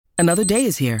Another day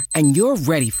is here, and you're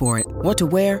ready for it. What to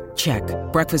wear? Check.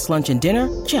 Breakfast, lunch, and dinner?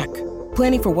 Check.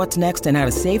 Planning for what's next and how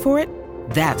to save for it?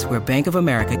 That's where Bank of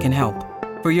America can help.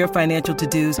 For your financial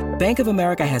to-dos, Bank of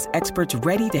America has experts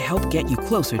ready to help get you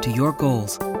closer to your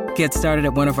goals. Get started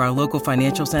at one of our local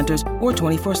financial centers or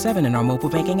 24/7 in our mobile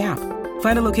banking app.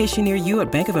 Find a location near you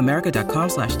at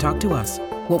bankofamerica.com/talktous.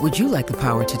 What would you like the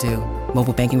power to do?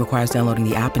 Mobile banking requires downloading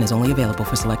the app and is only available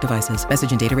for select devices.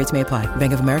 Message and data rates may apply.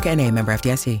 Bank of America N.A., member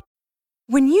FDIC.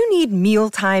 When you need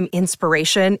mealtime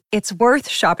inspiration, it's worth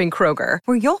shopping Kroger,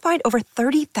 where you'll find over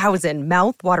 30,000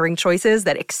 mouth-watering choices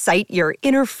that excite your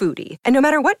inner foodie. And no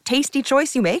matter what tasty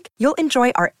choice you make, you'll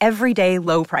enjoy our everyday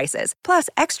low prices, plus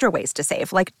extra ways to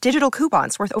save, like digital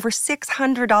coupons worth over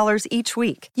 $600 each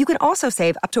week. You can also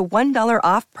save up to $1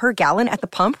 off per gallon at the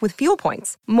pump with fuel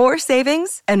points. More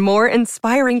savings and more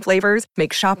inspiring flavors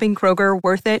make shopping Kroger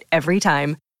worth it every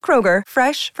time. Kroger,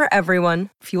 fresh for everyone.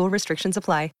 Fuel restrictions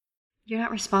apply. You're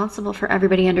not responsible for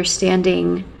everybody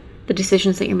understanding the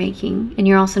decisions that you're making, and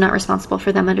you're also not responsible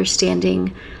for them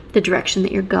understanding the direction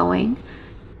that you're going.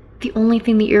 The only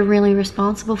thing that you're really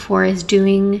responsible for is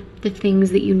doing the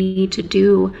things that you need to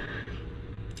do,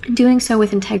 doing so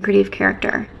with integrity of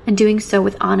character, and doing so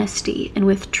with honesty and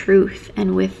with truth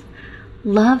and with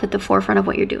love at the forefront of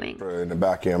what you're doing. In the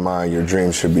back of your mind, your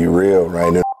dreams should be real,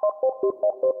 right?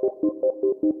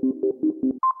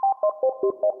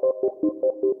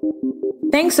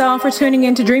 Thanks all for tuning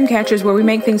in to Dreamcatchers, where we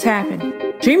make things happen.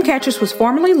 Dreamcatchers was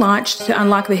formally launched to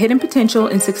unlock the hidden potential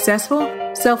in successful,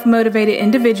 self-motivated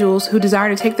individuals who desire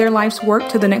to take their life's work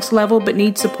to the next level but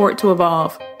need support to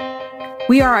evolve.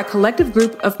 We are a collective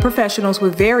group of professionals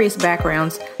with various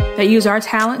backgrounds that use our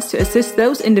talents to assist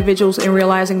those individuals in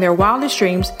realizing their wildest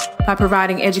dreams by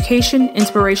providing education,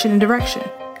 inspiration, and direction.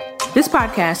 This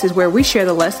podcast is where we share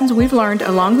the lessons we've learned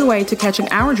along the way to catching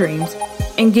our dreams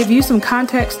and give you some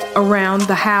context around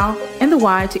the how and the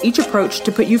why to each approach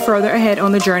to put you further ahead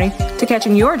on the journey to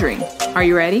catching your dream. Are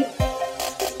you ready?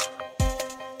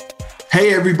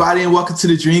 Hey, everybody, and welcome to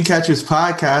the Dreamcatchers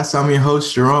podcast. I'm your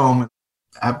host, Jerome.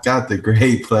 I've got the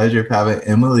great pleasure of having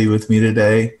Emily with me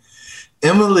today.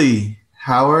 Emily,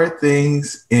 how are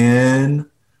things in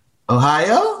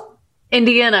Ohio?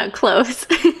 Indiana, close.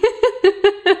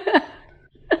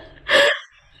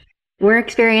 We're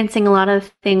experiencing a lot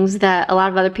of things that a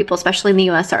lot of other people, especially in the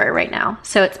US, are right now.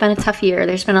 So it's been a tough year.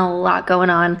 There's been a lot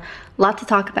going on, a lot to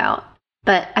talk about.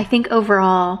 But I think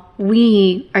overall,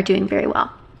 we are doing very well.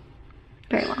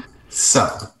 Very well. So,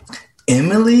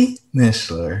 Emily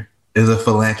Mishler is a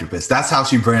philanthropist. That's how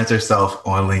she brands herself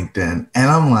on LinkedIn. And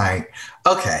I'm like,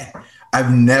 okay,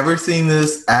 I've never seen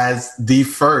this as the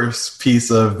first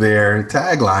piece of their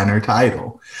tagline or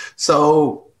title.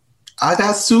 So I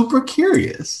got super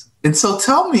curious. And so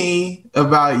tell me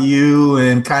about you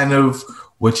and kind of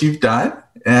what you've done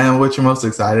and what you're most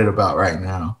excited about right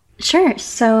now. Sure.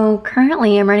 So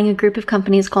currently I'm running a group of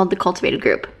companies called the Cultivated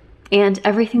Group, and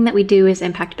everything that we do is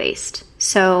impact-based.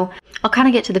 So I'll kind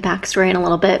of get to the backstory in a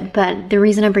little bit, but the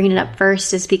reason I'm bringing it up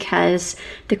first is because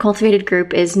the Cultivated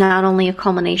Group is not only a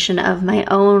culmination of my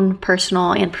own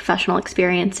personal and professional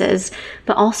experiences,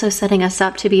 but also setting us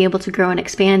up to be able to grow and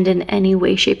expand in any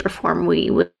way, shape, or form we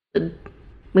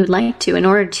would like to, in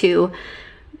order to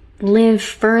live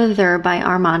further by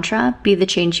our mantra, be the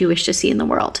change you wish to see in the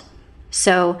world.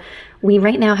 So we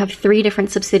right now have 3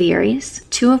 different subsidiaries,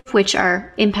 2 of which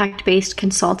are impact-based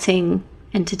consulting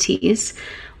entities,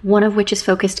 one of which is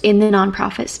focused in the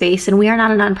nonprofit space. And we are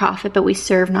not a nonprofit, but we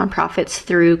serve nonprofits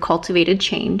through Cultivated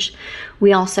Change.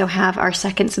 We also have our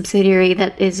second subsidiary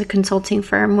that is a consulting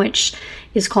firm, which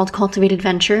is called Cultivated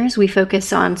Ventures. We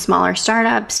focus on smaller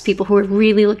startups, people who are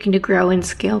really looking to grow and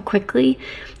scale quickly,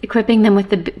 equipping them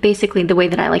with basically the way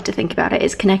that I like to think about it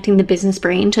is connecting the business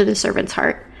brain to the servant's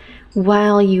heart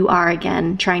while you are,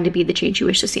 again, trying to be the change you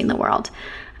wish to see in the world.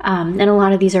 And a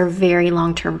lot of these are very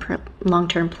long-term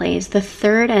plays. The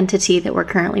third entity that we're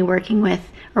currently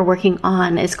working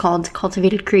on is called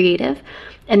Cultivated Creative,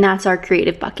 and that's our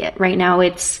creative bucket. Right now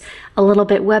it's a little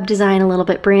bit web design, a little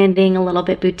bit branding, a little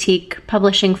bit boutique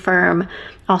publishing firm,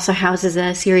 also houses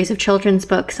a series of children's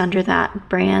books under that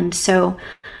brand. So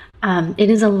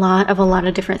it is a lot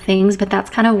of different things, but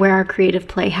that's kind of where our creative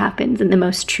play happens in the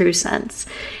most true sense.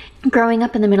 Growing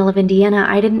up in the middle of Indiana,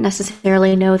 I didn't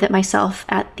necessarily know that myself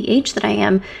at the age that I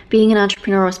am, being an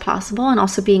entrepreneur was possible, and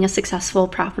also being a successful,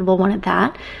 profitable one at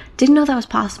that. Didn't know that was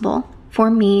possible, for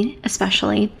me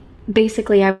especially.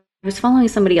 Basically, I was following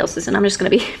somebody else's, and I'm just going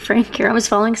to be frank here, I was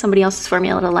following somebody else's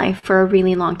formula to life for a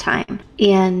really long time.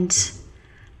 And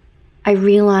I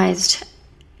realized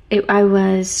I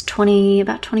was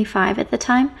about 25 at the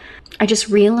time. I just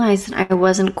realized that I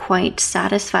wasn't quite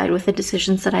satisfied with the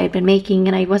decisions that I had been making,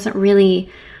 and I didn't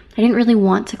really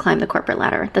want to climb the corporate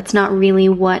ladder. It's not really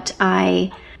what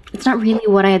I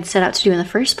had set out to do in the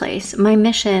first place. My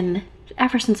mission,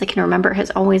 ever since I can remember,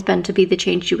 has always been to be the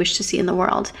change you wish to see in the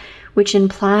world, which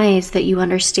implies that you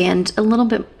understand a little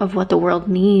bit of what the world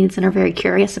needs and are very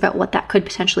curious about what that could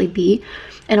potentially be,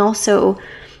 and also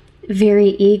very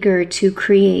eager to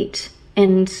create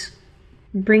and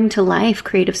bring to life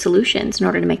creative solutions in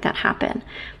order to make that happen.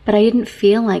 But I didn't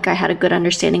feel like I had a good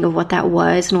understanding of what that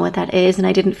was and what that is, and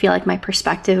I didn't feel like my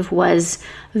perspective was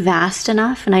vast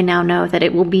enough. And I now know that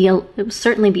it will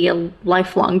certainly be a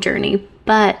lifelong journey,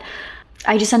 but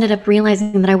I just ended up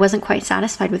realizing that I wasn't quite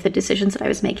satisfied with the decisions that I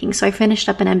was making. So I finished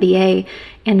up an MBA,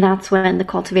 and that's when the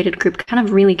Cultivated Group kind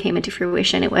of really came into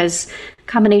fruition. It was a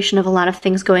combination of a lot of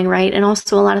things going right and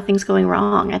also a lot of things going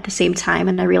wrong at the same time.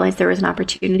 And I realized there was an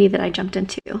opportunity that I jumped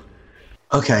into.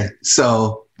 Okay,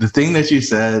 so the thing that you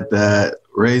said that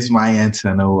raised my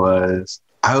antenna was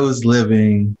I was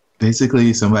living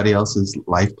basically somebody else's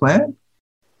life plan.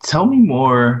 Tell me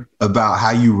more about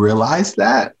how you realized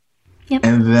that. Yep.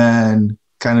 And then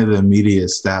kind of the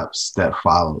immediate steps that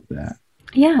followed that.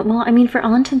 Yeah, well, I mean, for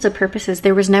all intents and purposes,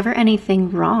 there was never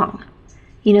anything wrong.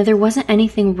 There wasn't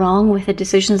anything wrong with the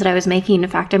decisions that I was making. In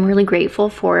fact, I'm really grateful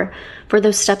for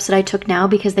those steps that I took now,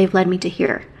 because they've led me to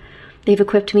here. They've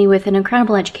equipped me with an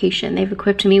incredible education. They've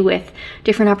equipped me with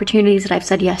different opportunities that I've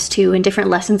said yes to and different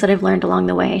lessons that I've learned along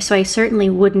the way. So I certainly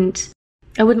wouldn't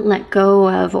let go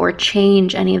of or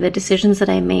change any of the decisions that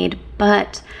I made,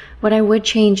 but what I would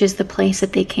change is the place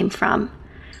that they came from,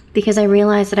 because I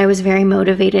realized that I was very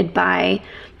motivated by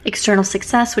external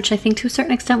success, which I think to a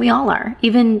certain extent we all are.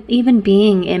 Even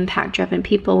being impact-driven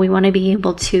people, we want to be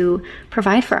able to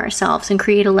provide for ourselves and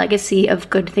create a legacy of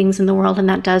good things in the world, and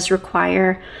that does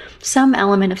require some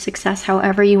element of success,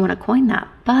 however you want to coin that.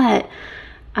 But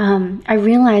I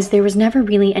realized there was never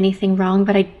really anything wrong,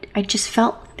 but I just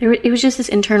felt it was just this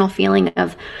internal feeling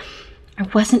of I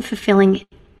wasn't fulfilling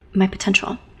my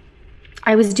potential.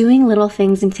 I was doing little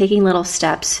things and taking little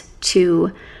steps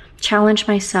to challenge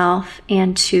myself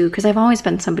and because I've always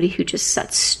been somebody who just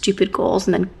sets stupid goals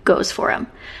and then goes for them.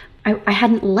 I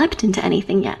hadn't leapt into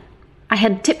anything yet. I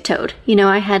had tiptoed,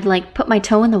 I had put my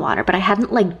toe in the water, but I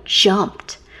hadn't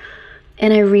jumped.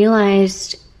 And I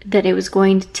realized that it was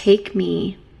going to take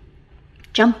me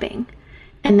jumping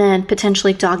and then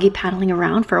potentially doggy paddling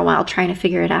around for a while, trying to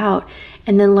figure it out,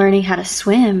 and then learning how to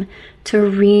swim to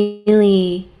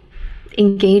really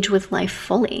engage with life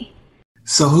fully.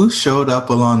 So who showed up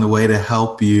along the way to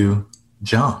help you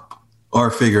jump or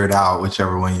figure it out,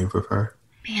 whichever one you prefer?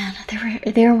 Man,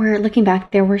 there were looking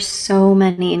back, there were so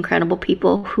many incredible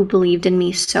people who believed in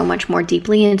me so much more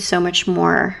deeply and so much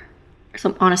more,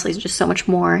 honestly, just so much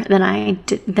more than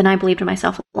I believed in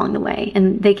myself along the way.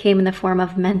 And they came in the form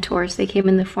of mentors. They came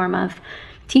in the form of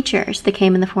teachers. They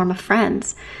came in the form of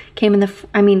friends.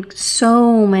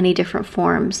 So many different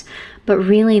forms. But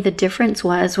really the difference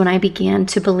was when I began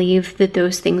to believe that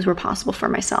those things were possible for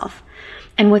myself.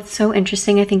 And what's so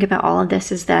interesting, I think, about all of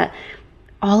this is that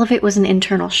all of it was an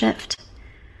internal shift.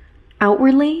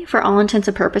 Outwardly, for all intents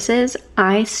and purposes,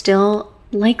 I still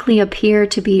likely appear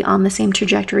to be on the same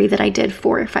trajectory that I did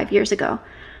 4 or 5 years ago,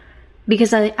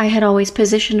 because I had always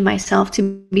positioned myself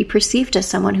to be perceived as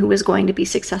someone who was going to be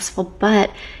successful.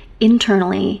 But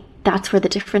internally, that's where the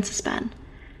difference has been.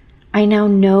 I now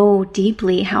know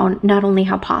deeply not only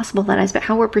how possible that is, but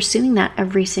how we're pursuing that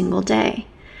every single day.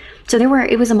 So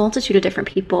it was a multitude of different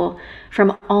people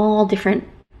from all different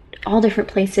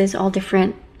places, all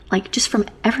different, just from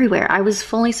everywhere. I was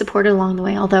fully supported along the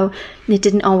way, although it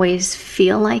didn't always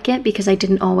feel like it, because I just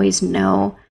didn't always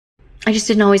know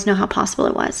how possible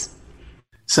it was.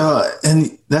 So,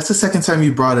 and that's the second time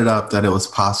you brought it up, that it was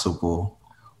possible.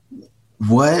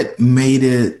 What made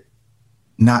it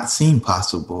not seem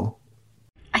possible?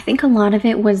 I think a lot of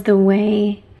it was the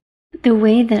way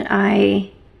that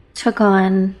I took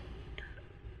on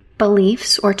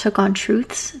beliefs or took on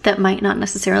truths that might not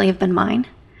necessarily have been mine.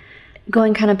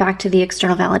 Going kind of back to the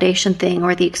external validation thing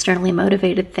or the externally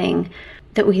motivated thing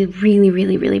that we really,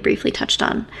 really, really briefly touched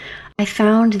on, I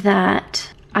found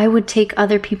that I would take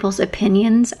other people's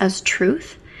opinions as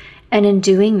truth. And in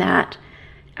doing that,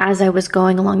 as I was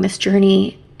going along this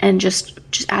journey and just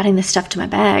adding this stuff to my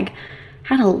bag,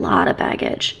 I had a lot of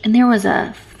baggage. And there was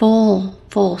a full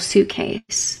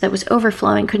suitcase that was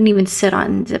overflowing, couldn't even sit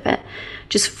on zip it,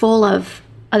 just full of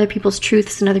other people's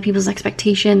truths and other people's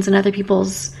expectations and other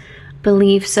people's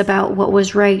beliefs about what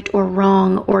was right or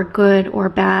wrong or good or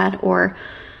bad or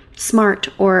smart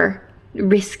or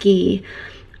risky.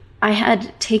 I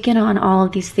had taken on all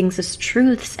of these things as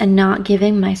truths and not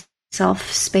giving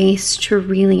myself space to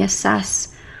really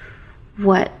assess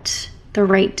what the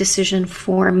right decision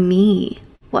for me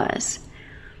was.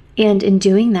 And in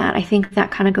doing that, I think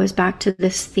that kind of goes back to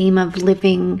this theme of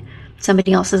living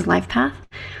somebody else's life path.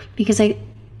 Because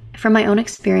from my own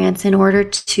experience, in order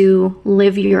to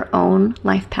live your own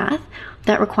life path,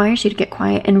 that requires you to get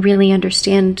quiet and really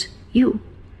understand you.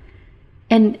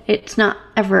 And it's not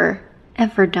ever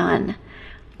done,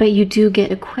 but you do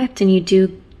get equipped, and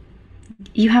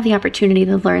you have the opportunity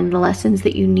to learn the lessons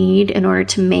that you need in order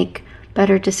to make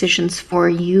better decisions for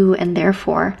you and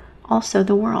therefore also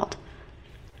the world.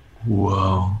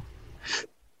 Whoa.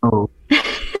 Oh.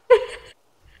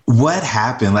 What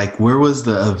happened? Like, where was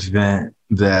the event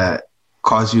that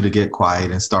caused you to get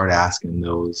quiet and start asking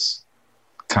those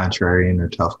contrarian or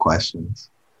tough questions?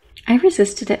 I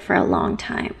resisted it for a long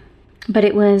time. But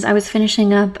I was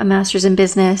finishing up a master's in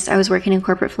business. I was working in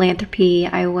corporate philanthropy.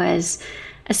 I was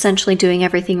essentially doing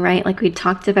everything right, like we'd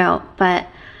talked about. But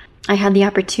I had the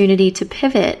opportunity to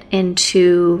pivot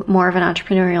into more of an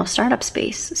entrepreneurial startup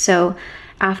space. So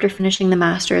after finishing the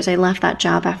master's, I left that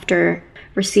job after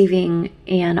receiving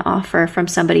an offer from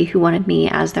somebody who wanted me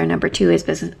as their number two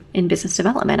in business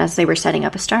development as they were setting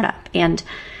up a startup, and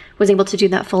was able to do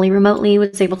that fully remotely,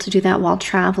 was able to do that while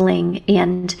traveling.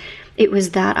 And it was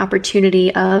that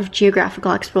opportunity of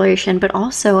geographical exploration, but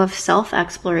also of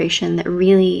self-exploration that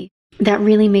really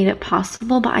made it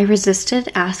possible. But I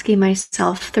resisted asking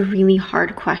myself the really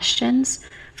hard questions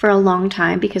for a long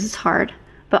time because it's hard,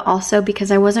 but also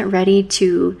because I wasn't ready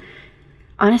to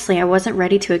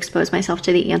expose myself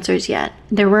to the answers yet.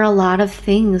 There were a lot of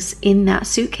things in that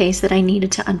suitcase that I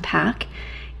needed to unpack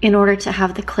in order to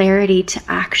have the clarity to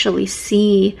actually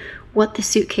see what the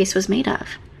suitcase was made of.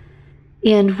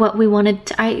 And what we wanted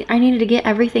to, I needed to get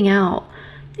everything out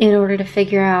in order to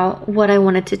figure out what I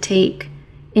wanted to take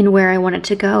and where I wanted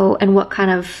to go and what kind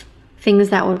of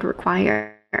things that would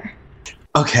require.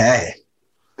 Okay,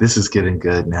 this is getting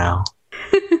good now.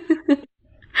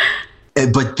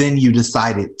 But then you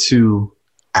decided to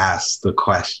ask the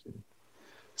question.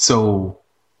 So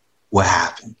what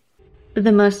happened?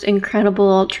 The most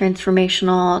incredible,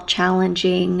 transformational,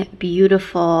 challenging,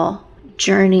 beautiful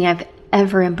journey I've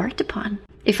ever embarked upon.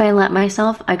 If I let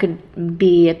myself, I could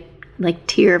be a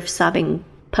tear of sobbing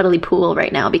puddly pool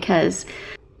right now, because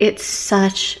it's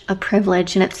such a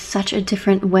privilege and it's such a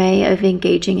different way of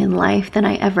engaging in life than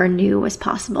I ever knew was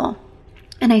possible.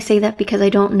 And I say that because I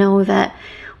don't know that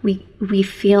we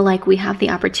feel like we have the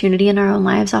opportunity in our own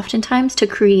lives oftentimes to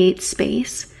create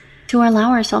space to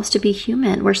allow ourselves to be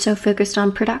human. We're so focused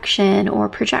on production or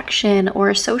projection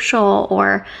or social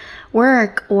or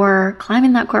work or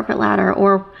climbing that corporate ladder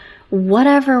or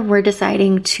whatever we're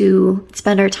deciding to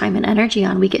spend our time and energy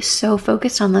on. We get so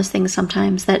focused on those things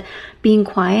sometimes that being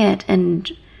quiet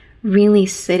and really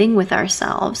sitting with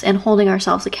ourselves and holding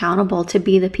ourselves accountable to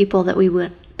be the people that we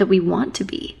want to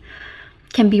be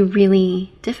can be really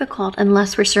difficult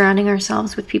unless we're surrounding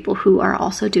ourselves with people who are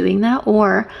also doing that,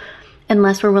 or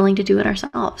unless we're willing to do it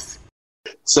ourselves.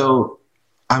 So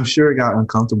I'm sure it got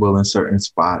uncomfortable in certain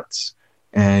spots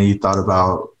and you thought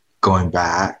about going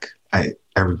back.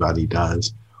 Everybody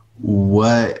does.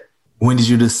 When did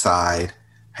you decide,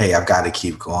 hey, I've got to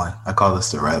keep going? I call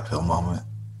this the red pill moment.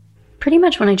 Pretty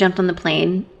much when I jumped on the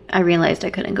plane, I realized I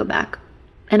couldn't go back.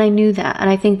 And I knew that. And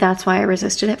I think that's why I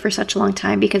resisted it for such a long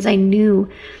time, because I knew,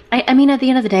 I mean, at the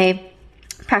end of the day,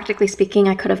 practically speaking,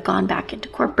 I could have gone back into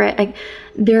corporate.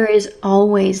 There is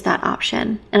always that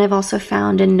option. And I've also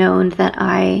found and known that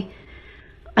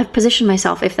I've positioned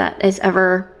myself, if that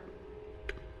ever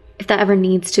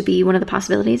needs to be one of the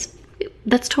possibilities,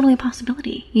 that's totally a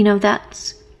possibility.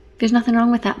 There's nothing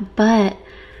wrong with that. But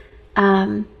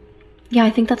I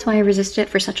think that's why I resisted it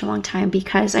for such a long time,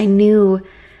 because I knew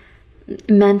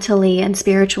mentally and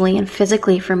spiritually and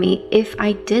physically for me, if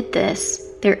I did this,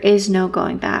 there is no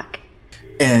going back.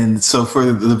 And so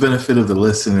for the benefit of the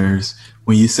listeners,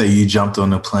 when you say you jumped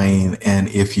on a plane and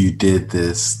if you did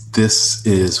this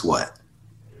is what?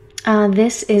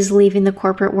 This is leaving the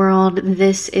corporate world.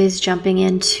 This is jumping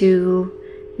into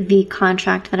the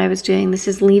contract that I was doing. This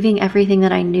is leaving everything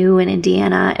that I knew in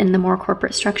Indiana and the more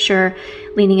corporate structure,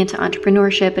 leaning into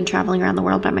entrepreneurship and traveling around the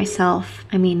world by myself.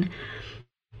 I mean,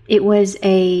 it was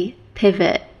a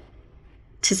pivot,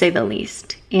 to say the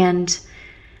least. And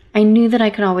I knew that I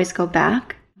could always go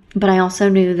back, but I also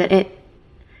knew that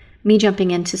me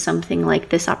jumping into something like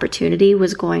this opportunity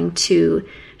was going to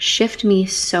shift me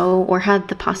or had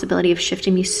the possibility of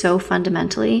shifting me so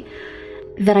fundamentally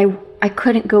that I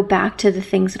couldn't go back to the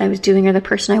things that I was doing or the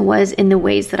person I was in the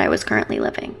ways that I was currently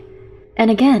living. And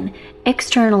again,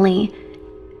 externally,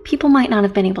 people might not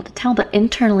have been able to tell, but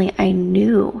internally I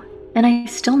knew, and I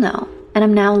still know. And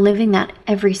I'm now living that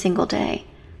every single day.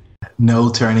 No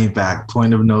turning back,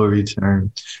 point of no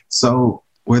return. So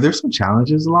were there some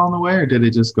challenges along the way, or did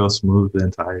it just go smooth the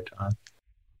entire time?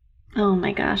 Oh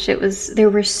my gosh, there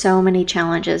were so many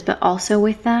challenges, but also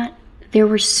with that, there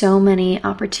were so many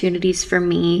opportunities for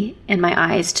me and my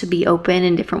eyes to be open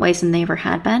in different ways than they ever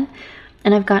had been.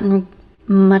 And I've gotten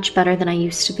much better than I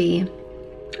used to be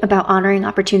about honoring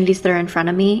opportunities that are in front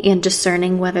of me and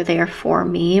discerning whether they are for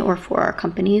me or for our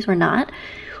companies or not,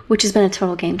 which has been a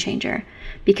total game changer.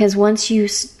 Because once you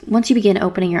begin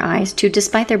opening your eyes to,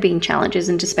 despite there being challenges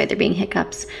and despite there being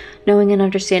hiccups, knowing and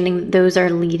understanding those are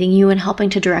leading you and helping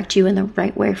to direct you in the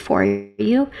right way for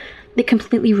you, it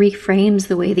completely reframes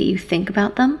the way that you think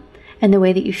about them and the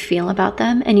way that you feel about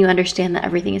them, and you understand that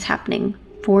everything is happening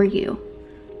for you.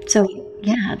 So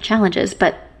yeah, challenges,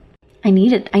 but I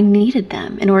needed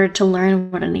them in order to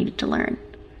learn what I needed to learn.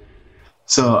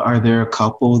 So are there a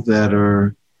couple that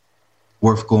are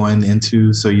worth going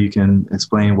into so you can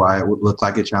explain why it would look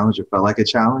like a challenge or felt like a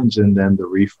challenge, and then the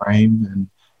reframe and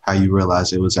how you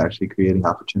realize it was actually creating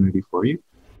opportunity for you?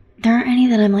 There aren't any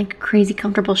that I'm like crazy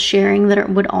comfortable sharing that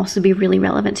would also be really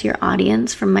relevant to your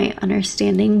audience from my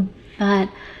understanding. But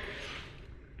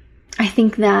I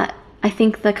think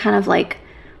the kind of like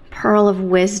pearl of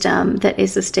wisdom that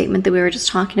is the statement that we were just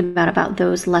talking about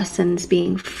those lessons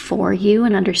being for you,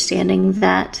 and understanding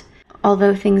that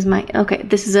although things might,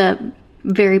 this is a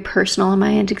very personal on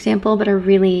my end example, but a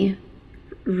really,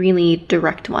 really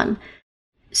direct one.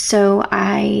 So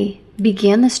I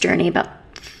began this journey about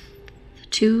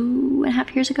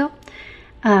 2.5 years ago,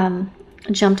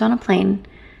 jumped on a plane,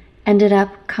 ended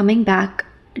up coming back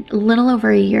a little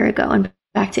over a year ago and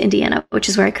back to Indiana, which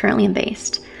is where I currently am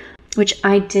based, which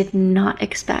I did not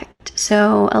expect.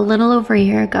 So a little over a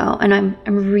year ago, and I'm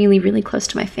really, really close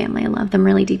to my family. I love them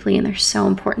really deeply, and they're so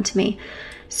important to me.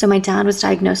 So my dad was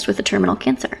diagnosed with a terminal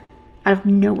cancer out of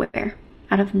nowhere.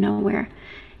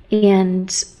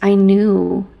 And I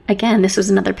knew, again, this was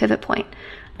another pivot point.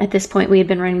 At this point, we had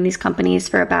been running these companies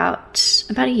for about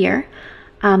a year.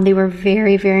 They were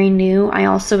very, very new. I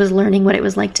also was learning what it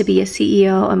was like to be a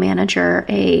CEO, a manager,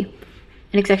 an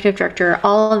executive director,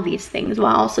 all of these things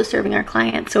while also serving our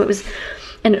clients. So it was,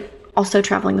 and also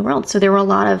traveling the world. So there were a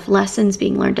lot of lessons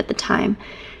being learned at the time.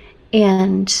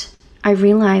 And I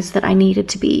realized that I needed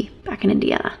to be back in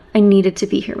Indiana. I needed to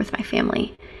be here with my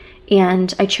family.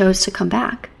 And I chose to come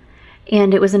back.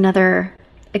 And it was another,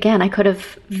 again, I could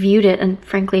have viewed it, and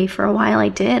frankly, for a while I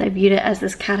did. I viewed it as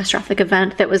this catastrophic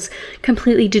event that was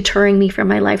completely deterring me from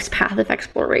my life's path of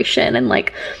exploration, and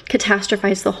like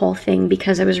catastrophized the whole thing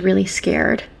because I was really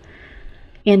scared.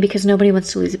 And because nobody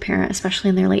wants to lose a parent, especially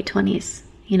in their late 20s,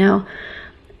 you know?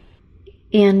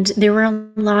 And there were a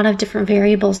lot of different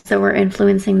variables that were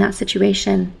influencing that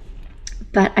situation,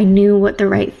 but I knew what the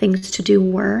right things to do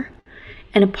were.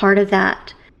 And a part of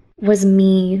that was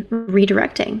me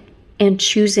redirecting and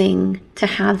choosing to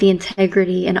have the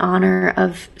integrity and honor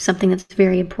of something that's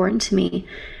very important to me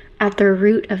at the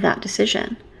root of that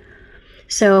decision.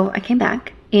 So I came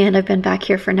back, and I've been back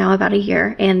here for now about a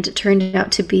year, and it turned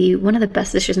out to be one of the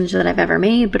best decisions that I've ever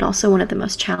made, but also one of the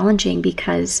most challenging,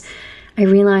 because I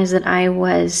realized that I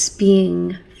was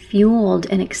being fueled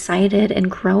and excited and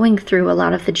growing through a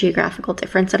lot of the geographical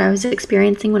difference that I was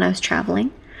experiencing when I was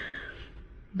traveling.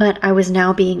 But I was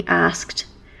now being asked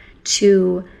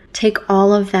to take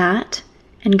all of that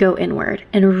and go inward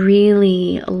and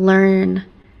really learn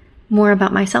more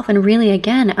about myself, and really,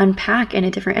 again, unpack in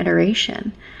a different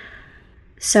iteration.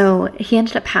 So he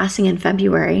ended up passing in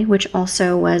February, which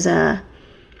also was a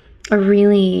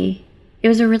really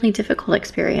difficult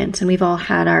experience. And we've all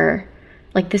had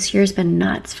this year's been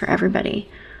nuts for everybody,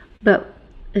 but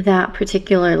that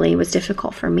particularly was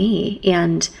difficult for me.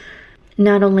 And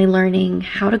not only learning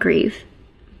how to grieve,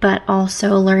 but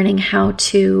also learning how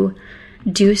to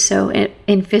do so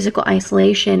in physical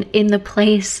isolation in the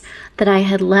place that I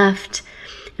had left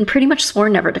and pretty much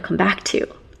sworn never to come back to.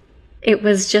 It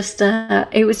was just a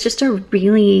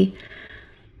really,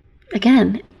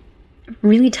 again,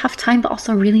 really tough time, but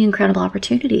also really incredible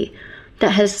opportunity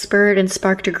that has spurred and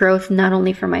sparked a growth not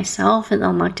only for myself and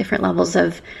unlocked different levels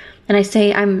of, and I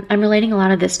say I'm relating a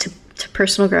lot of this to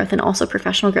personal growth and also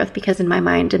professional growth, because in my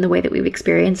mind and the way that we've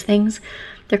experienced things,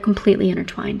 they're completely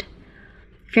intertwined.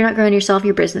 If you're not growing yourself,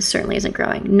 your business certainly isn't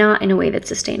growing. Not in a way that's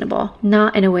sustainable,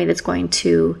 not in a way that's going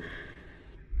to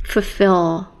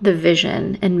fulfill the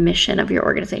vision and mission of your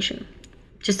organization.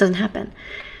 It just doesn't happen.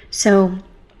 So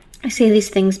I say these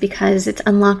things because it's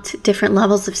unlocked different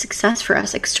levels of success for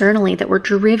us externally that were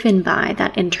driven by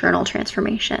that internal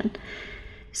transformation.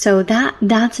 So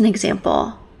that's an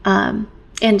example.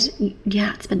 And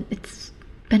yeah, it's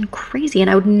been crazy, and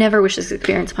I would never wish this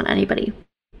experience upon anybody.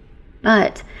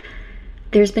 But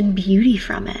there's been beauty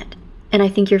from it. And I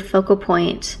think your focal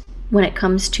point when it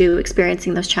comes to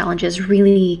experiencing those challenges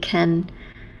really can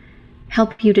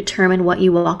help you determine what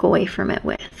you walk away from it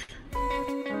with.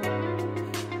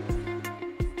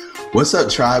 What's up,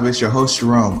 tribe? It's your host,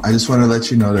 Jerome. I just want to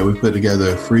let you know that we put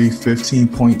together a free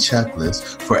 15-point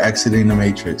checklist for exiting the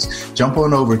matrix. Jump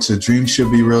on over to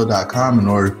dreamshouldbereal.com in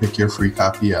order to pick your free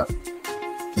copy up.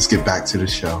 Let's get back to the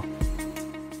show.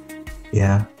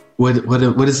 Yeah.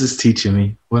 What is this teaching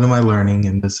me? What am I learning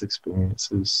in this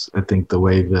experience is, I think, the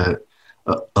way that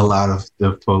a lot of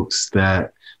the folks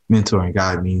that mentor and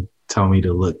guide me tell me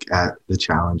to look at the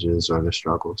challenges or the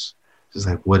struggles. Just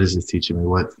like, what is it teaching me?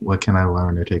 What can I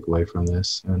learn or take away from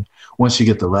this? And once you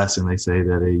get the lesson, they say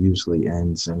that it usually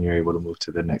ends and you're able to move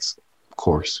to the next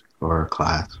course or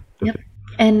class. Yep.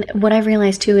 And what I've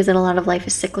realized too is that a lot of life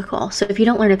is cyclical. So if you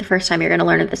don't learn it the first time, you're going to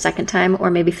learn it the second time,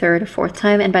 or maybe third or fourth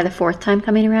time. And by the fourth time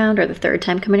coming around or the third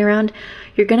time coming around,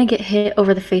 you're going to get hit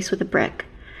over the face with a brick.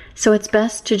 So it's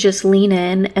best to just lean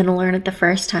in and learn it the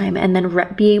first time, and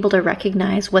then be able to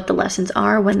recognize what the lessons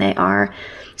are when they are,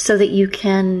 so that you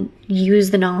can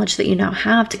use the knowledge that you now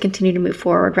have to continue to move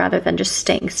forward rather than just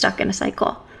staying stuck in a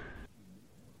cycle.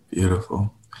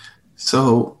 Beautiful.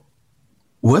 So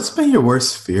what's been your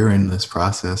worst fear in this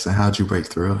process, and how'd you break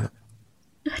through it?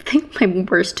 I think my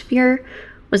worst fear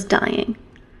was dying,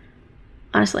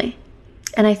 honestly.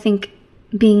 And I think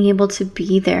being able to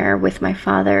be there with my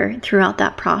father throughout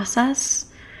that process,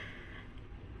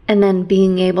 and then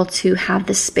being able to have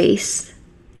the space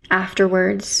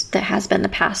afterwards that has been the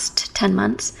past 10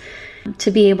 months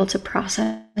to be able to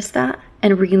process that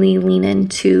and really lean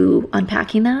into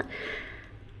unpacking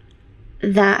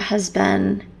that has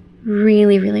been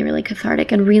really, really, really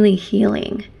cathartic and really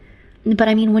healing. But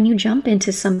I mean, when you jump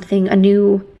into something, a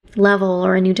new level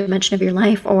or a new dimension of your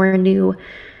life, or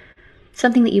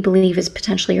something that you believe is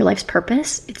potentially your life's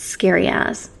purpose, it's scary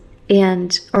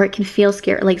or it can feel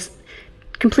scary, like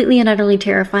completely and utterly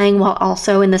terrifying, while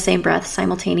also in the same breath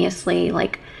simultaneously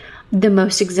like the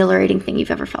most exhilarating thing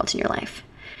you've ever felt in your life.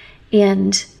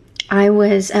 And I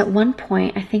was, at one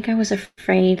point, I think I was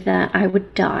afraid that I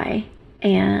would die,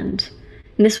 and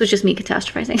this was just me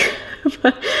catastrophizing,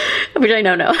 which I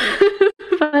know.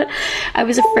 But I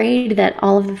was afraid that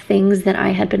all of the things that I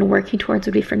had been working towards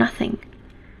would be for nothing.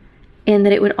 And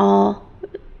that it would all,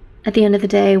 at the end of the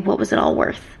day, what was it all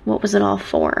worth? What was it all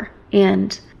for?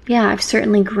 And yeah, I've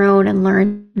certainly grown and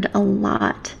learned a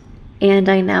lot. And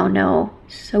I now know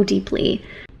so deeply.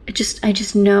 I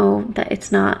just know that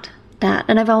it's not that.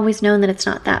 And I've always known that it's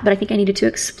not that. But I think I needed to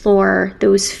explore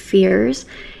those fears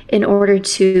in order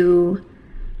to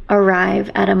arrive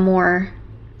at a more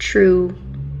true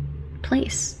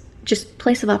place, just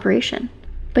place of operation.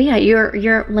 But yeah,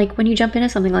 you're like, when you jump into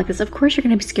something like this, of course you're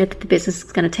going to be scared that the business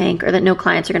is going to tank, or that no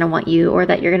clients are going to want you, or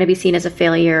that you're going to be seen as a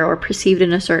failure or perceived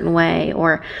in a certain way,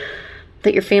 or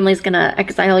that your family's going to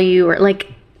exile you, or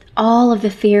like all of the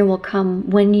fear will come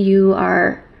when you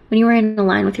are in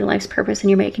line with your life's purpose and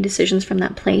you're making decisions from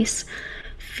that place.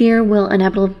 Fear will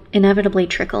inevitably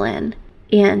trickle in,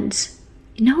 and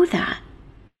know that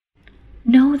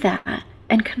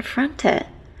and confront it,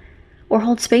 or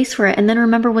hold space for it, and then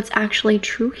remember what's actually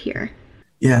true here.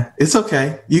 Yeah, it's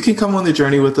okay. You can come on the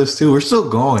journey with us too. We're still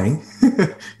going.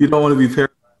 You don't want to be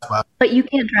paralyzed by it. But you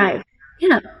can't drive.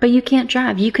 Yeah, but you can't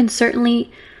drive. We can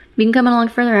come along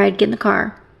for the ride, get in the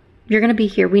car. You're going to be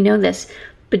here. We know this.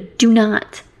 But do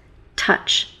not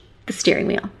touch the steering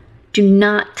wheel. Do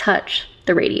not touch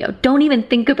the radio. Don't even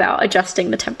think about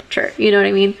adjusting the temperature. You know what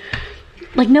I mean?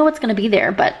 Like, know what's going to be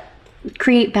there, but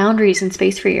create boundaries and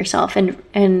space for yourself.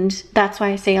 And that's why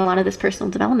I say a lot of this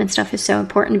personal development stuff is so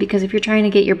important, because if you're trying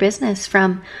to get your business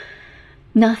from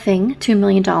nothing to $1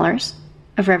 million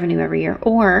of revenue every year,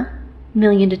 or $1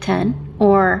 million to 10,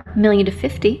 or $1 million to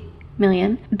 50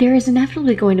 million, there is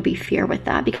inevitably going to be fear with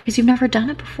that, because you've never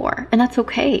done it before, and that's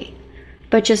okay.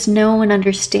 But just know and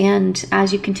understand,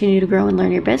 as you continue to grow and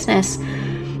learn your business,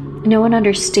 know and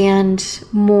understand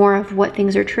more of what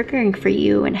things are triggering for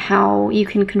you, and how you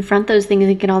can confront those things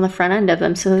and get on the front end of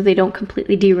them so that they don't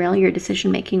completely derail your decision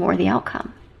making or the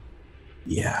outcome.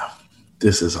 Yeah,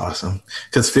 this is awesome,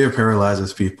 because fear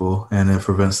paralyzes people and it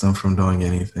prevents them from doing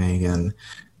anything. And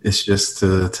it's just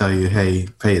to tell you, hey,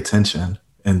 pay attention,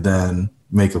 and then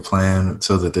make a plan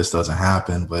so that this doesn't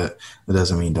happen. But it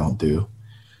doesn't mean don't do.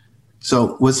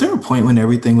 So was there a point when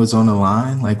everything was on the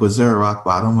line? Like, was there a rock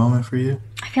bottom moment for you?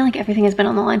 I feel like everything has been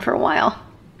on the line for a while.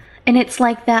 And it's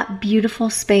like that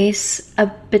beautiful space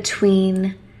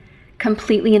between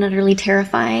completely and utterly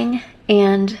terrifying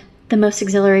and the most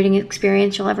exhilarating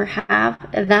experience you'll ever have.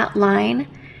 That line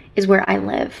is where I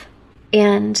live.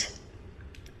 And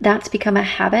that's become a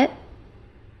habit.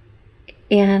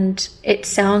 And it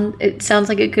sounds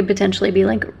like it could potentially be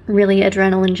like really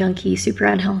adrenaline junkie, super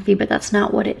unhealthy, but that's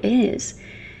not what it is.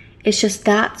 It's just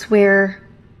that's where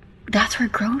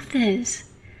growth is.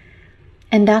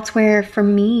 And that's where, for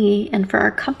me and for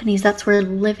our companies, that's where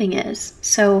living is.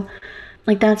 So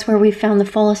like that's where we found the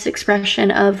fullest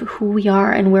expression of who we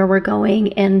are and where we're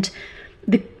going, and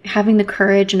having the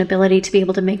courage and ability to be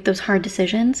able to make those hard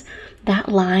decisions. That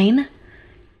line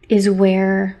is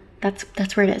where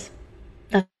that's where it is.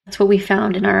 That's what we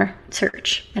found in our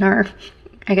search, in our,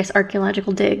 I guess,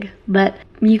 archaeological dig. But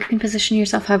you can position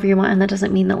yourself however you want, and that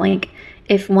doesn't mean that, like,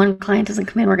 if one client doesn't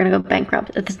come in, we're going to go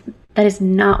bankrupt. That is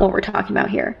not what we're talking about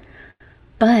here.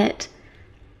 But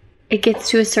it gets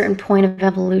to a certain point of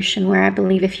evolution where I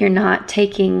believe if you're not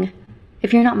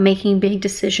making big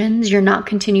decisions, you're not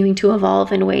continuing to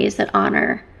evolve in ways that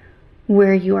honor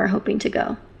where you are hoping to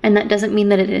go. And that doesn't mean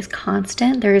that it is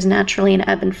constant. There is naturally an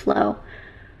ebb and flow.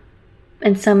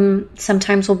 And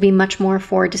sometimes will be much more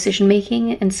for decision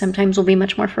making, and sometimes will be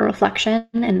much more for reflection,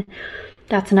 and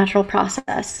that's a natural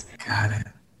process. Got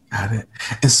it.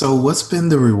 And so what's been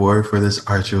the reward for this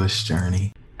arduous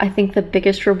journey? I think the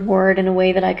biggest reward, in a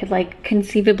way that I could like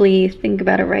conceivably think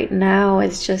about it right now,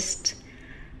 is just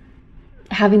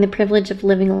having the privilege of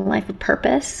living a life of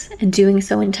purpose and doing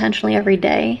so intentionally every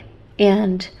day.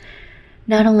 And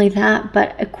not only that,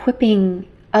 but equipping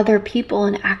other people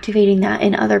and activating that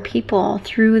in other people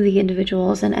through the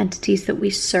individuals and entities that we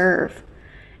serve.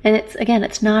 And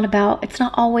it's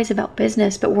not always about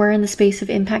business, but we're in the space of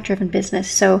impact-driven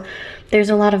business. So there's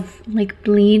a lot of like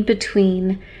bleed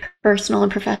between personal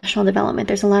and professional development.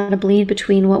 There's a lot of bleed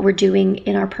between what we're doing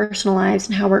in our personal lives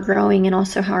and how we're growing, and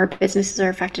also how our businesses are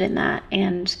affected in that.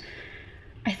 And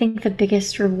I think the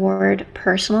biggest reward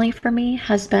personally for me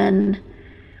has been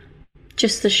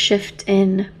just the shift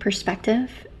in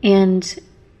perspective, and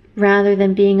rather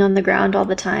than being on the ground all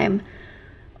the time,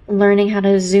 learning how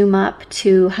to zoom up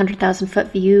to 100,000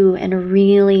 foot view and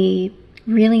really,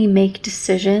 really make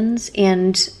decisions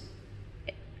and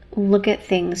look at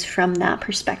things from that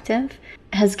perspective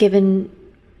has given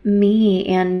me,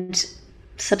 and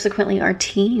subsequently our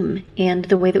team, and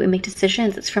the way that we make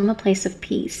decisions, it's from a place of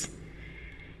peace.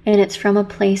 And it's from a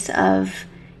place of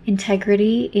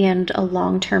integrity and a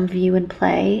long-term view and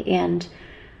play. And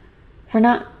we're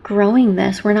not growing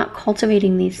this, we're not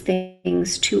cultivating these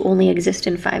things to only exist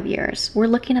in 5 years. We're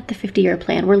looking at the 50-year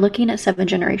plan. We're looking at 7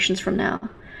 generations from now.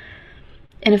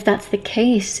 And if that's the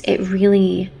case,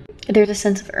 there's a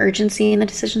sense of urgency in the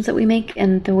decisions that we make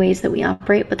and the ways that we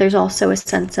operate, but there's also a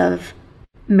sense of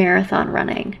marathon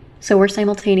running. So we're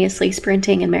simultaneously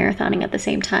sprinting and marathoning at the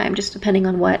same time, just depending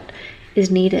on what is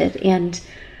needed. And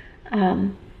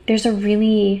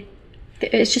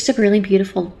it's just a really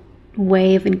beautiful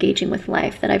way of engaging with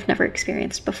life that I've never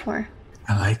experienced before.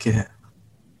 I like it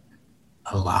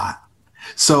a lot.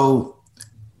 So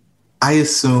I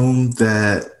assume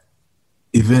that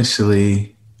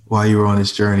eventually, while you were on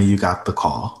this journey, you got the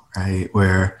call, right?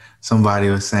 Where somebody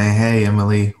was saying, hey,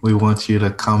 Emily, we want you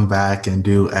to come back and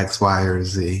do X, Y, or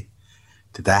Z.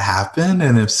 Did that happen?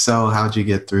 And if so, how'd you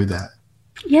get through that?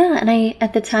 Yeah, and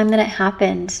at the time that it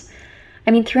happened,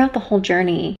 throughout the whole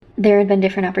journey, there had been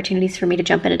different opportunities for me to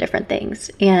jump into different things.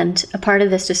 And a part of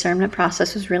this discernment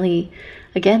process was really,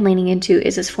 again, leaning into,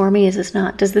 is this for me? Is this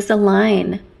not? Does this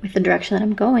align with the direction that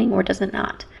I'm going, or does it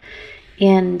not?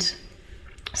 And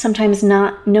sometimes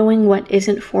not knowing what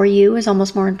isn't for you is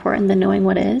almost more important than knowing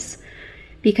what is,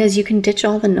 because you can ditch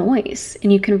all the noise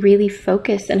and you can really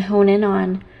focus and hone in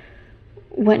on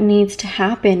what needs to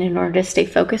happen in order to stay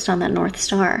focused on that North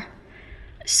Star.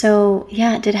 So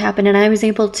yeah, it did happen. And I was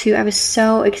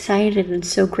so excited and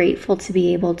so grateful to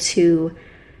be able to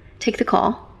take the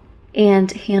call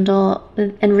and handle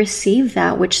and receive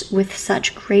that, which with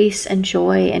such grace and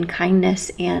joy and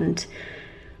kindness and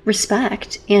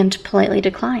respect, and politely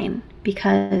decline,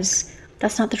 because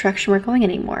that's not the direction we're going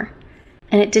anymore.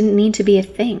 And it didn't need to be a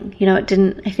thing.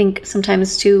 I think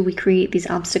sometimes too, we create these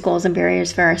obstacles and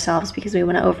barriers for ourselves because we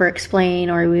want to over-explain,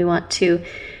 or we want to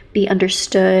be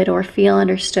understood or feel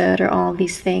understood, or all of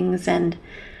these things. And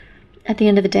at the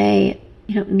end of the day,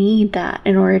 you don't need that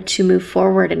in order to move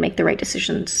forward and make the right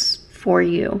decisions for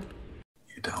you.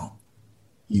 You don't.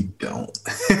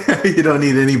 You don't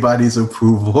need anybody's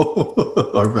approval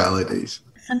or validation.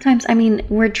 Sometimes, I mean,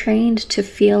 we're trained to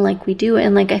feel like we do.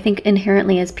 And like, I think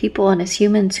inherently as people and as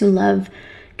humans who love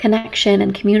connection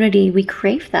and community, we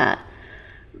crave that.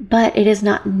 But it is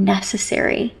not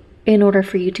necessary in order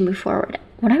for you to move forward.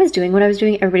 When I was doing what I was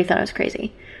doing, everybody thought I was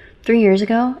crazy. 3 years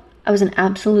ago, I was an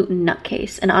absolute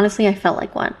nutcase. And honestly, I felt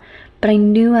like one. But I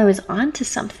knew I was onto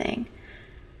something.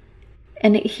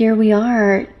 And here we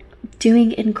are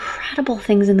doing incredible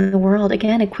things in the world.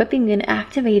 Again, equipping and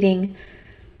activating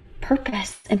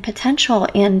purpose and potential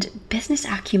and business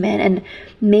acumen and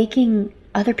making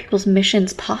other people's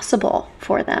missions possible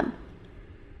for them,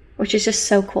 which is just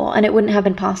so cool. And it wouldn't have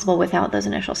been possible without those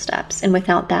initial steps. And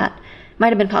without that, might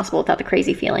have been possible without the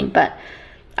crazy feeling. But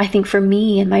I think for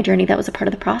me and my journey, that was a part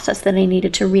of the process that I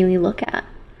needed to really look at.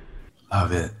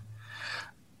 Love it.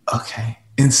 Okay.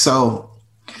 And so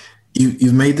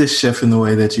you've made this shift in the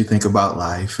way that you think about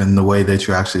life and the way that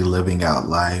you're actually living out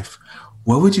life.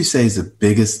 What would you say is the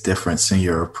biggest difference in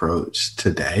your approach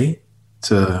today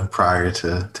to prior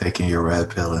to taking your red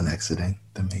pill and exiting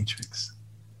the Matrix?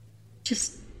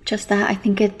 Just that. I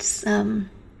think it's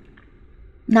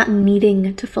not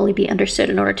needing to fully be understood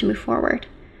in order to move forward.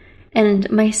 And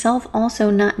myself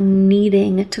also not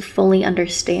needing to fully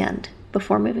understand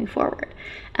before moving forward.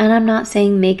 And I'm not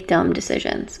saying make dumb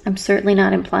decisions. I'm certainly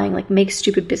not implying like make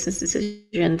stupid business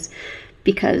decisions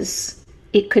because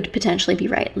it could potentially be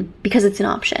right, because it's an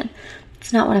option.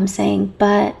 It's not what I'm saying.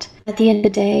 But at the end of the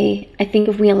day, I think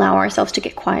if we allow ourselves to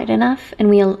get quiet enough,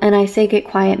 and I say get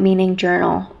quiet meaning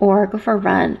journal or go for a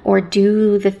run or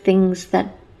do the things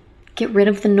that get rid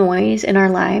of the noise in our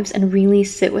lives and really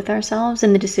sit with ourselves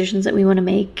and the decisions that we want to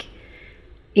make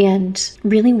and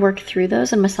really work through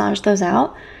those and massage those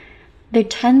out, there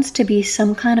tends to be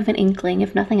some kind of an inkling,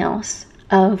 if nothing else,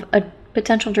 of a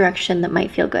potential direction that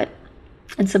might feel good.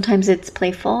 And sometimes it's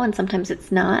playful and sometimes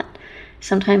it's not.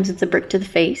 Sometimes it's a brick to the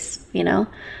face, you know?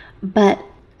 But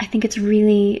I think it's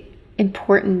really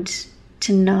important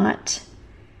to not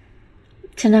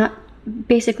do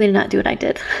what I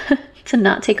did, to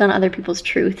not take on other people's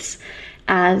truths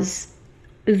as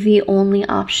the only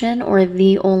option or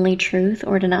the only truth,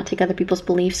 or to not take other people's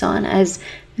beliefs on as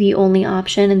the only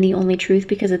option and the only truth,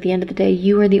 because at the end of the day,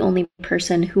 you are the only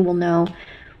person who will know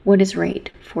what is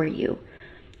right for you.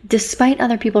 Despite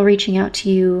other people reaching out to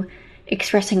you,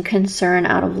 expressing concern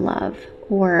out of love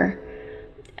or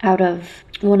out of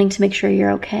wanting to make sure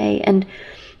you're okay. And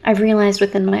I've realized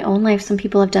within my own life, some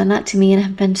people have done that to me and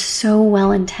have been so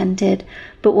well intended.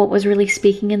 But what was really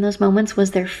speaking in those moments was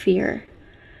their fear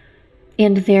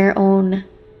and their own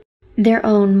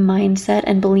mindset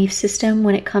and belief system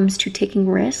when it comes to taking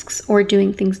risks or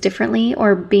doing things differently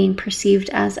or being perceived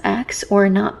as X or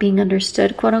not being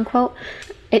understood, quote unquote.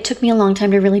 It took me a long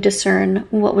time to really discern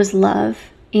what was love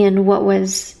and what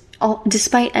was,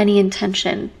 despite any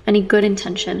intention, any good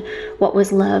intention, what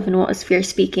was love and what was fear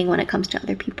speaking when it comes to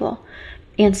other people.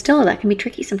 And still, that can be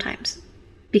tricky sometimes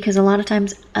because a lot of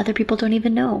times other people don't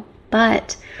even know.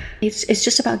 But it's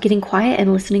just about getting quiet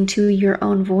and listening to your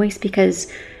own voice, because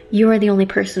you are the only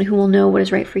person who will know what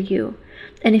is right for you.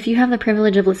 And if you have the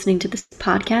privilege of listening to this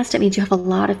podcast, it means you have a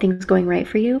lot of things going right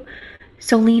for you.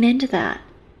 So lean into that.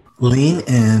 Lean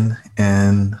in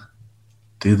and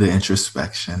do the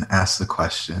introspection, ask the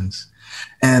questions.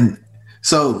 And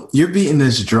so you're beating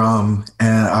this drum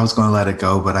and I was going to let it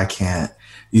go, but I can't.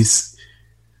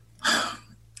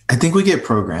 I think we get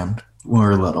programmed when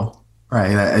we're little.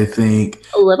 Right. I think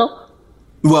a little.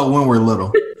 Well, when we're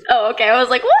little. Oh, okay. I was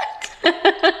like,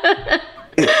 what?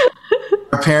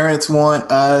 Our parents want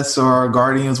us or our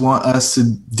guardians want us to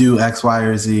do X, Y,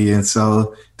 or Z. And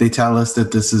so they tell us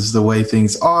that this is the way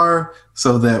things are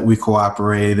so that we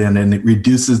cooperate. And then it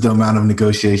reduces the amount of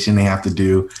negotiation they have to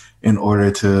do in order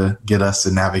to get us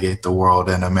to navigate the world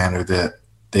in a manner that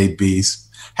they'd be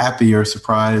happy or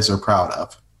surprised or proud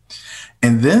of.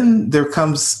 And then there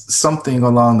comes something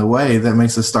along the way that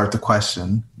makes us start to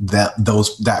question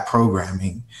that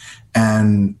programming.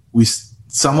 And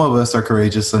some of us are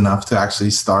courageous enough to actually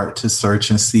start to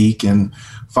search and seek and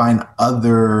find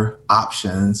other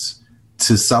options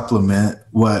to supplement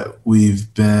what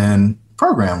we've been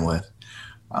programmed with.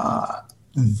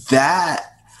 That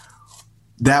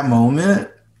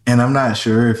moment, and I'm not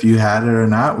sure if you had it or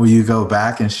not, will you go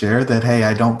back and share that, hey,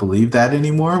 I don't believe that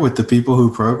anymore with the people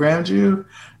who programmed you?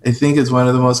 I think it's one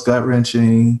of the most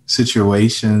gut-wrenching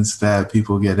situations that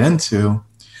people get into.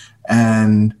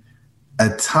 And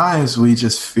at times we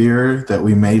just fear that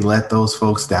we may let those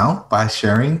folks down by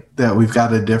sharing that we've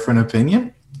got a different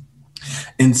opinion.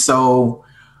 And so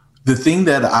the thing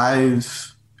that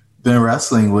I've been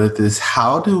wrestling with is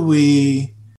how do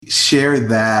we share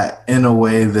that in a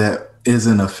way that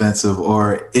isn't offensive,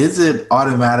 or is it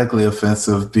automatically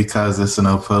offensive because it's an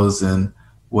opposing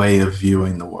way of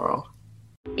viewing the world?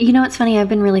 You know, it's funny. I've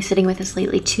been really sitting with this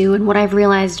lately too. And what I've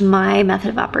realized my method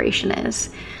of operation is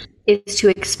to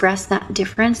express that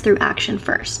difference through action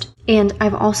first. And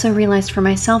I've also realized for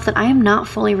myself that I am not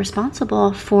fully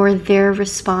responsible for their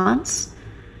response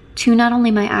to not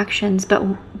only my actions,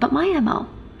 but my MO.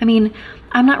 I mean,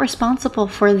 I'm not responsible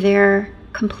for their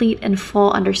complete and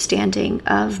full understanding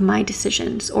of my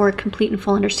decisions, or a complete and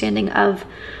full understanding of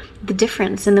the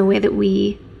difference in the way that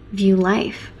we view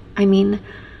life. I mean,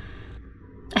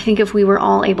 I think if we were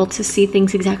all able to see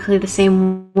things exactly the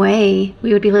same way,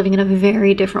 we would be living in a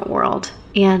very different world.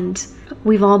 And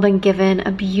we've all been given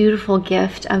a beautiful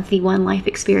gift of the one life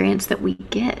experience that we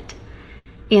get.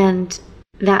 And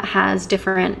that has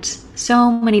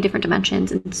so many different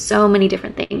dimensions and so many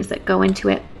different things that go into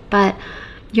it. But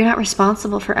you're not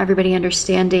responsible for everybody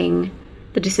understanding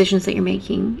the decisions that you're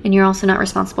making. And you're also not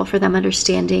responsible for them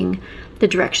understanding the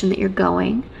direction that you're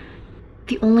going.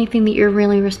 The only thing that you're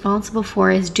really responsible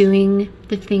for is doing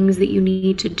the things that you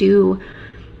need to do,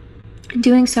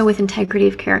 doing so with integrity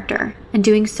of character, and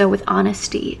doing so with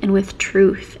honesty and with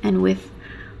truth and with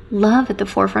love at the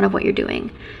forefront of what you're doing.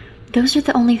 Those are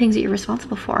the only things that you're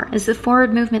responsible for, is the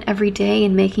forward movement every day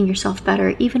and making yourself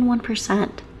better, even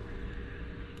 1%.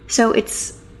 So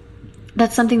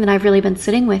that's something that I've really been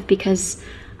sitting with, because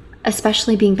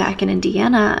especially being back in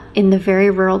Indiana, in the very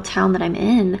rural town that I'm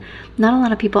in, not a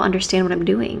lot of people understand what I'm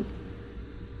doing.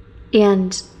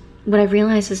 And what I've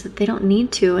realized is that they don't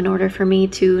need to, in order for me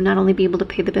to not only be able to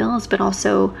pay the bills, but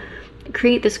also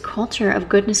create this culture of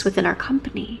goodness within our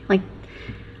company. Like,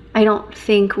 I don't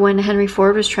think when Henry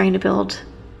Ford was trying to build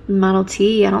Model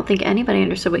T, I don't think anybody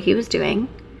understood what he was doing.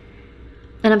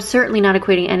 And I'm certainly not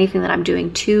equating anything that I'm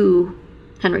doing to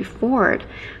Henry Ford,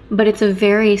 but it's a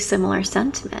very similar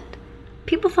sentiment.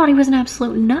 People thought he was an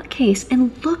absolute nutcase,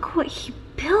 and look what he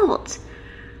built.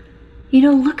 You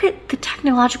know, look at the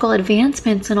technological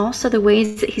advancements and also the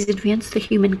ways that he's advanced the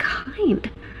humankind.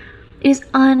 It is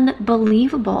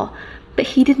unbelievable. But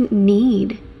he didn't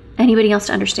need anybody else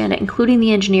to understand it, including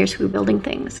the engineers who were building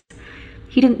things.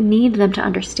 He didn't need them to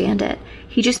understand it.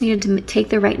 He just needed to take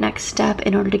the right next step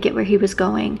in order to get where he was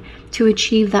going, to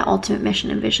achieve that ultimate mission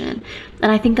and vision.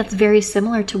 And I think that's very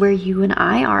similar to where you and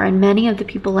I are, and many of the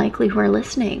people likely who are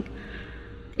listening.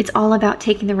 It's all about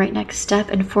taking the right next step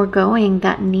and foregoing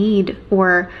that need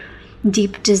or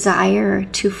deep desire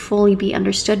to fully be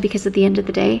understood, because at the end of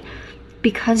the day,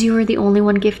 because you are the only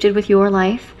one gifted with your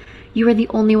life, you are the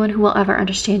only one who will ever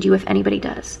understand you if anybody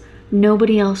does.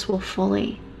 Nobody else will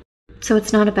fully. So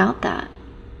it's not about that.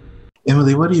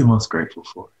 Emily, what are you most grateful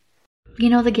for? You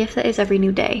know, the gift that is every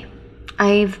new day.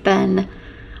 I've been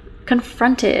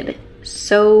confronted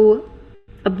so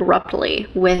abruptly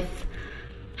with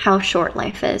how short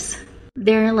life is.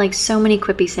 There are like so many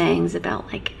quippy sayings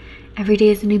about like every day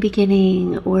is a new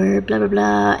beginning or blah, blah,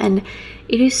 blah. And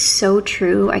it is so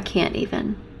true. I can't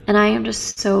even. And I am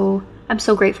just I'm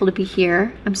so grateful to be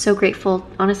here. I'm so grateful,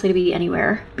 honestly, to be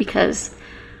anywhere, because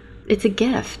it's a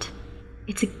gift.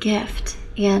 It's a gift.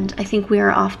 And I think we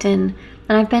are often,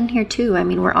 and I've been here too, I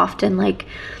mean, we're often like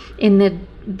in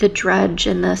the drudge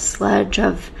and the sludge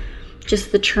of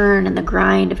just the churn and the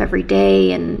grind of every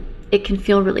day, and it can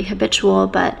feel really habitual.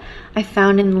 But I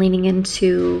found in leaning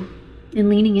into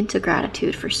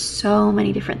gratitude for so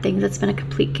many different things, it's been a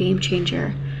complete game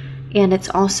changer. And it's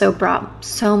also brought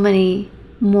so many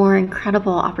more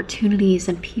incredible opportunities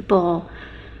and people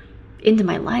into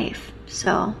my life.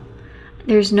 So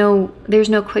there's no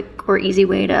quick or easy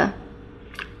way to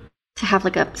have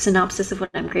like a synopsis of what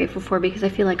I'm grateful for, because I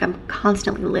feel like I'm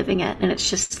constantly living it, and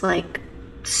it's just like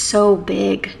so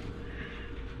big.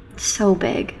 So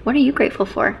big. What are you grateful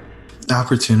for? The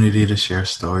opportunity to share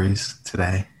stories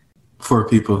today for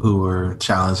people who are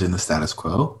challenging the status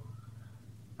quo,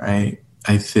 right?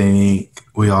 I think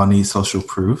we all need social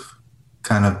proof.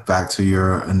 Kind of back to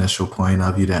your initial point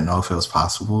of you didn't know if it was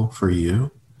possible for you.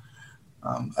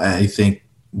 I think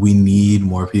we need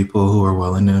more people who are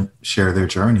willing to share their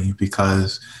journey,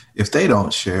 because if they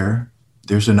don't share,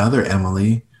 there's another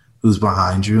Emily who's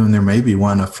behind you, and there may be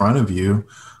one in front of you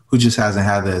who just hasn't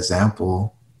had the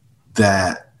example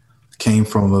that came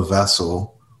from a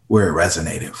vessel where it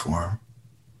resonated for him,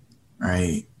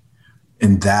 right?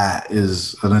 And that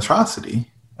is an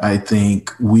atrocity. I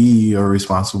think we are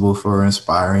responsible for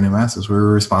inspiring the masses.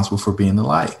 We're responsible for being the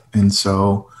light. And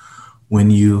so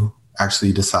when you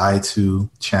actually decide to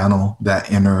channel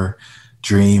that inner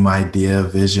dream, idea,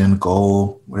 vision,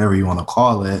 goal, whatever you want to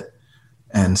call it,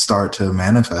 and start to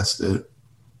manifest it,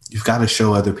 you've got to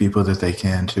show other people that they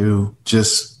can too.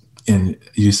 Just and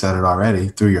you said it already,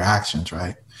 through your actions,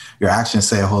 right? Your actions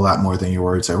say a whole lot more than your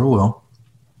words ever will.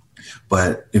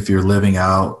 But if you're living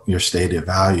out your stated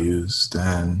values,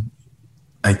 then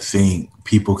I think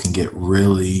people can get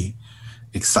really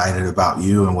excited about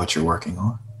you and what you're working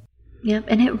on. Yep.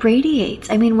 And it radiates.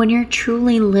 I mean, when you're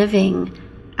truly living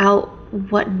out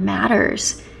what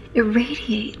matters, it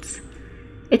radiates.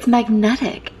 It's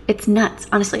magnetic. It's nuts.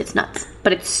 Honestly, it's nuts,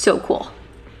 but it's so cool.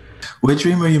 What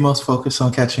dream are you most focused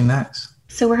on catching next?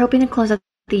 So we're hoping to close out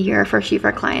the year for a few of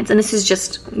our clients. And this is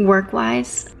just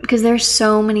work-wise, because there's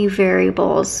so many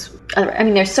variables. I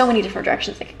mean, there's so many different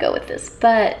directions I could go with this,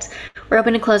 but we're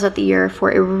hoping to close out the year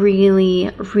for a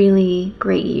really, really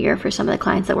great year for some of the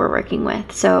clients that we're working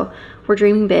with. So we're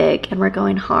dreaming big and we're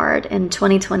going hard. And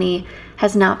 2020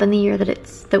 has not been the year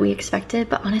that we expected,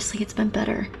 but honestly, it's been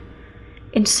better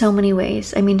in so many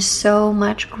ways. I mean, so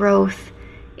much growth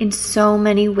in so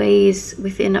many ways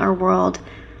within our world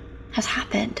has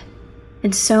happened.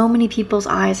 And so many people's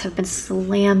eyes have been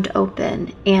slammed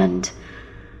open, and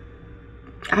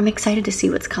I'm excited to see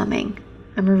what's coming.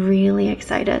 I'm really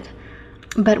excited.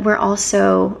 But we're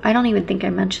also, I don't even think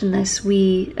I mentioned this.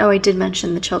 I did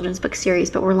mention the children's book series,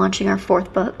 but we're launching our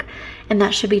 4th book, and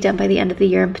that should be done by the end of the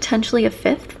year, and potentially a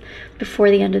 5th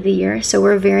before the end of the year. So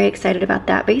we're very excited about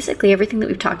that. Basically, everything that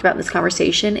we've talked about in this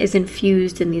conversation is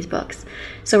infused in these books.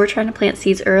 So we're trying to plant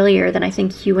seeds earlier than I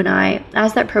think you and I,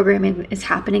 as that programming is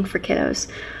happening for kiddos,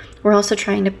 we're also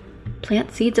trying to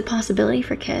plant seeds of possibility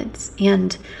for kids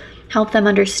and help them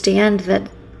understand that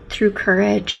through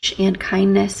courage and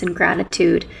kindness and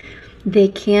gratitude, they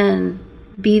can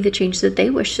be the change that they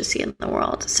wish to see in the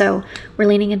world. So we're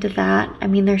leaning into that. I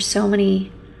mean, there's so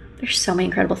many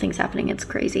incredible things happening. It's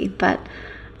crazy, but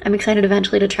I'm excited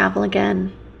eventually to travel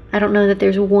again. I don't know that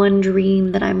there's one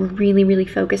dream that I'm really, really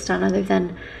focused on other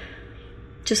than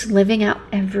just living out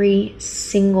every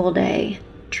single day,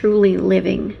 truly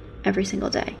living every single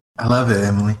day. I love it,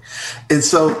 Emily. And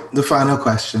so the final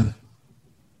question,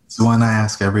 it's the one I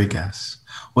ask every guest.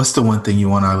 What's the one thing you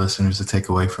want our listeners to take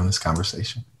away from this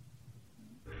conversation?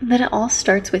 That it all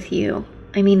starts with you.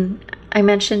 I mean, I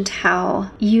mentioned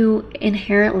how you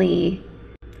inherently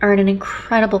are in an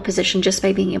incredible position just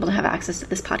by being able to have access to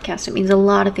this podcast. It means a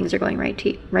lot of things are going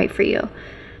right for you.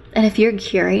 And if you're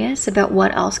curious about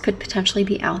what else could potentially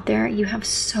be out there, you have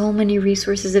so many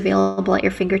resources available at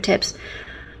your fingertips.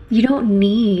 You don't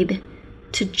need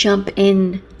to jump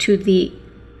into the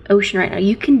ocean right now.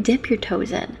 You can dip your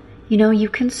toes in. You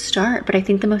can start, but I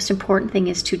think the most important thing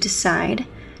is to decide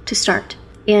to start.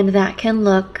 And that can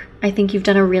look, I think you've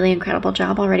done a really incredible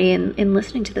job already in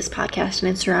listening to this podcast and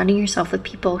in surrounding yourself with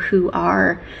people who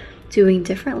are doing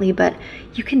differently, but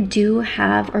you can do,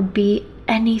 have, or be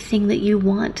anything that you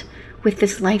want with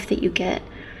this life that you get.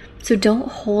 So don't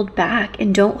hold back,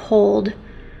 and don't hold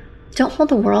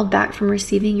the world back from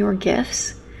receiving your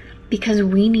gifts, because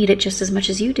we need it just as much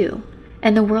as you do.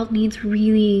 And the world needs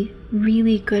really,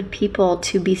 really good people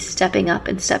to be stepping up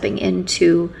and stepping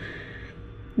into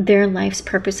their life's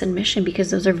purpose and mission, because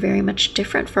those are very much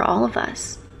different for all of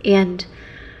us. And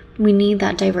we need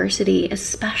that diversity,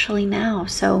 especially now.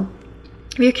 So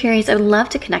if you're curious, I would love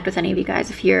to connect with any of you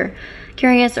guys. If you're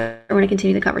curious or want to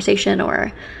continue the conversation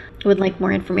or would like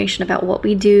more information about what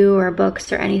we do or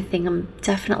books or anything, I'm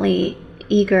definitely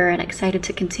eager and excited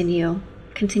to continue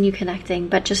connecting.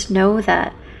 But just know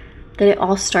that it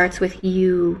all starts with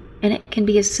you, and it can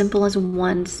be as simple as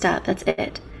one step. That's it.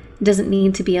 It doesn't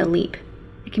need to be a leap.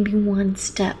 It can be one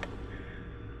step,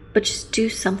 but just do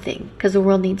something, because the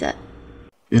world needs it.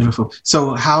 Beautiful.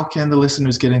 So how can the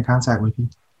listeners get in contact with you?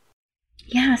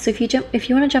 Yeah, so if you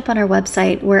want to jump on our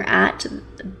website,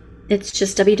 it's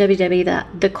just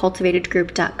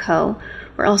www.thecultivatedgroup.co.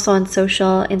 We're also on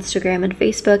social, Instagram and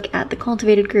Facebook at The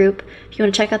Cultivated Group. If you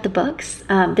want to check out the books,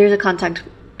 there's a contact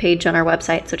page on our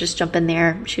website, so just jump in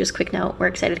there, shoot us a quick note. We're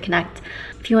excited to connect.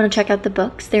 If you want to check out the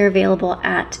books, they're available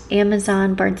at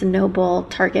Amazon, Barnes & Noble,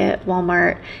 Target,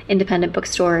 Walmart, independent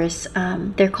bookstores.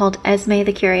 They're called Esme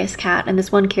the Curious Cat, and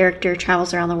this one character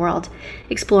travels around the world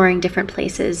exploring different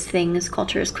places, things,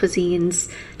 cultures,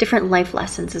 cuisines, different life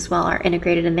lessons as well are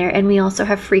integrated in there. And we also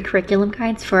have free curriculum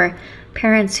guides for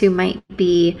parents who might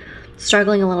be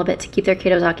struggling a little bit to keep their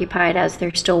kiddos occupied as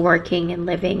they're still working and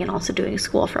living and also doing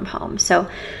school from home. So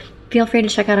feel free to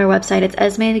check out our website. It's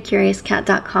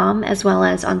esmethecuriouscat.com, as well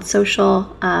as on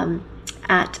social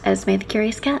at Esme the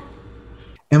Curious Cat.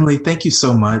 Emily, thank you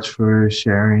so much for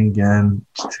sharing and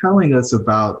telling us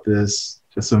about this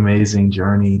just amazing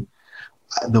journey.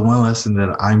 The one lesson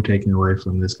that I'm taking away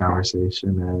from this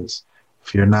conversation is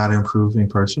if you're not improving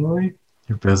personally,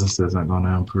 your business isn't going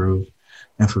to improve.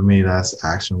 And for me, that's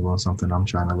actionable and something I'm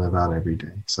trying to live out every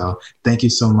day. So thank you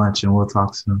so much, and we'll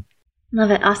talk soon.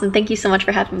 Love it. Awesome. Thank you so much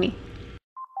for having me.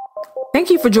 Thank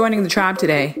you for joining the tribe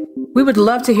today. We would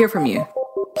love to hear from you.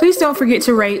 Please don't forget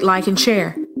to rate, like, and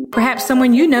share. Perhaps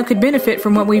someone you know could benefit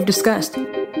from what we've discussed.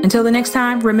 Until the next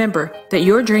time, remember that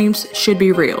your dreams should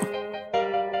be real.